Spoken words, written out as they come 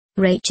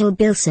Rachel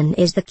Bilson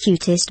is the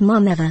cutest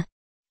mom ever.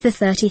 The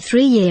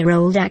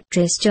 33-year-old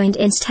actress joined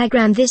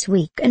Instagram this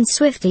week and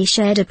swiftly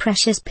shared a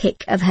precious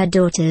pic of her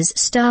daughter's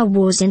Star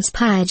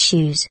Wars-inspired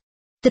shoes.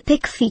 The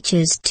pic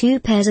features 2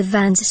 pairs of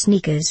Vans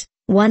sneakers,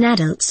 one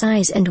adult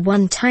size and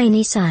one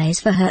tiny size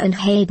for her and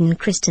Hayden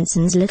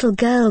Christensen's little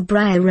girl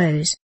Briar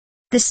Rose.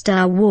 The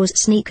Star Wars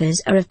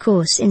sneakers are of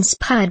course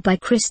inspired by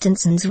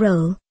Christensen's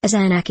role as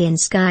Anakin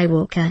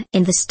Skywalker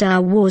in the Star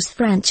Wars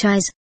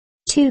franchise.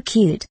 Too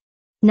cute.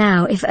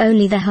 Now if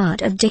only the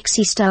Heart of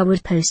Dixie star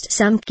would post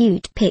some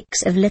cute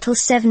pics of little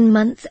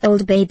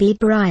 7-month-old baby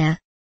Briar.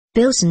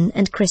 Bilson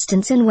and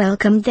Christensen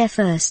welcomed their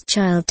first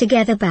child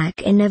together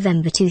back in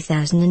November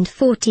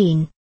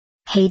 2014.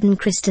 Hayden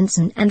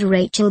Christensen and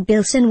Rachel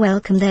Bilson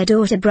welcomed their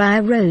daughter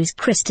Briar Rose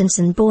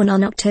Christensen, born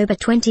on October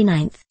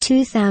 29,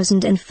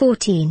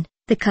 2014,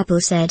 the couple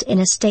said in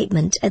a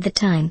statement at the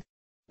time.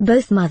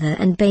 Both mother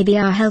and baby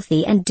are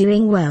healthy and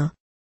doing well.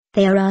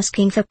 They are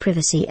asking for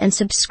privacy and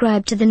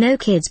subscribe to the No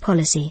Kids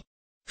policy.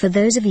 For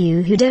those of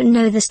you who don't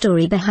know the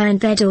story behind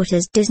their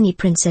daughter's Disney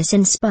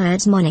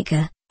princess-inspired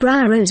moniker,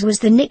 Briar Rose was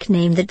the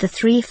nickname that the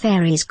 3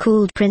 fairies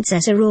called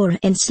Princess Aurora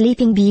in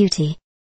Sleeping Beauty.